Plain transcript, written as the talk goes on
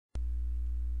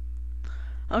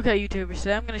Okay, YouTubers,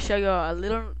 today I'm going to show you a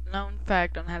little known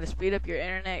fact on how to speed up your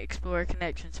Internet Explorer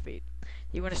connection speed.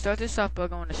 You want to start this off by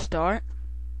going to Start,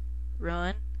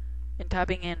 Run, and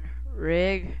typing in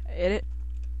Regedit.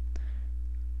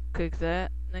 Click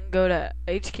that. Then go to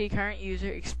H key current user,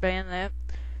 expand that.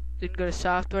 Then go to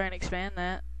Software and expand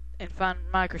that. And find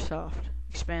Microsoft,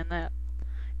 expand that.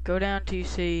 Go down to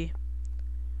see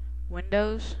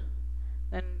Windows.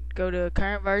 Then go to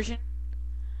Current Version.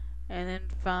 And then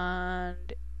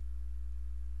find,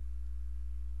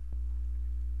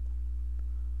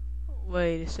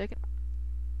 wait a second,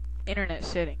 Internet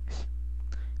Settings.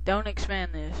 Don't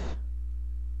expand this.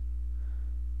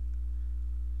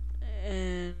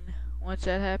 And once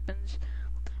that happens,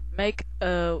 make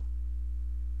a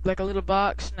little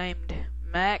box named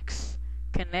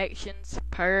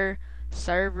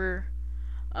MaxConnectionsPerServer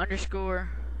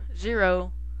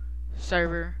 _0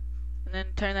 server, and then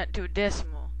turn that to a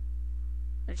decimal.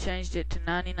 And changed it to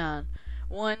 99.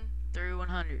 1 through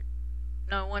 100.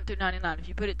 No, 1 through 99. If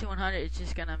you put it to 100, it's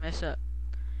just gonna mess up.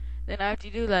 Then after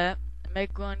you do that,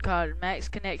 make one called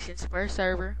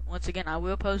MaxConnectionsPerServer. Once again, I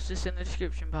will post this in the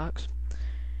description box.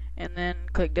 And then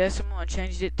click decimal and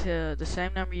change it to the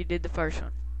same number you did the first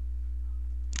one.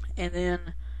 And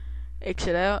then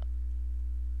exit out,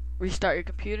 restart your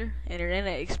computer, and your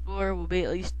Internet Explorer will be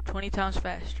at least 20 times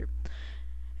faster.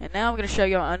 And now I'm going to show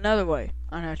you another way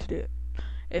on how to do it.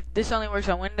 If this only works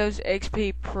on Windows,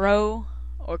 XP, Pro,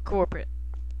 or Corporate,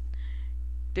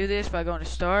 do this by going to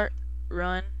Start,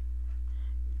 Run,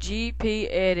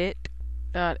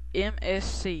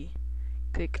 gpedit.msc.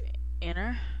 Click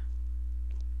Enter.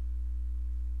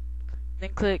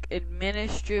 Then click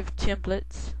Administrative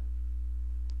Templates.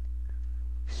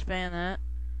 Expand that.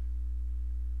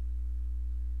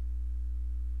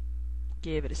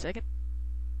 Give it a second.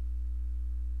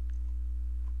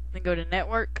 Then go to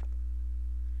Network.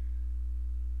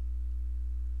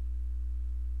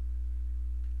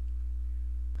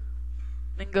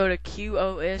 Then go to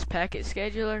QoS Packet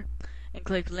Scheduler and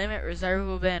click Limit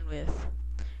Reservable Bandwidth.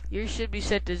 Yours should be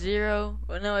set to 0.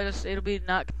 Well, no, it'll be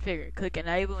not configured. Click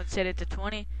Enable and set it to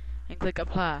 20 and click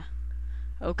Apply.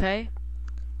 Okay,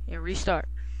 and restart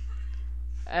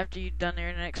after you've done the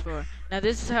Internet Explorer. Now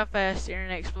this is how fast the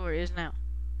Internet Explorer is now.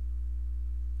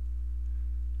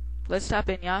 Let's type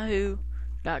in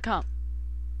yahoo.com.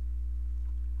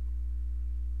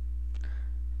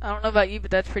 I don't know about you,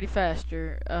 but that's pretty fast.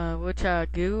 We'll try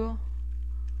Google,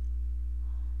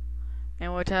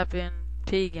 and we'll type in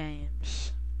T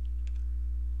Games.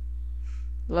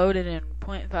 Load it in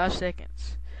 0.5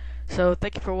 seconds. So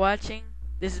thank you for watching.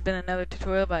 This has been another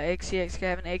tutorial by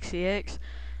XCXGavinXCX,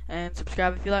 and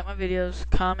subscribe if you like my videos.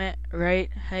 Comment, rate,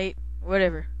 hate,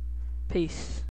 whatever. Peace.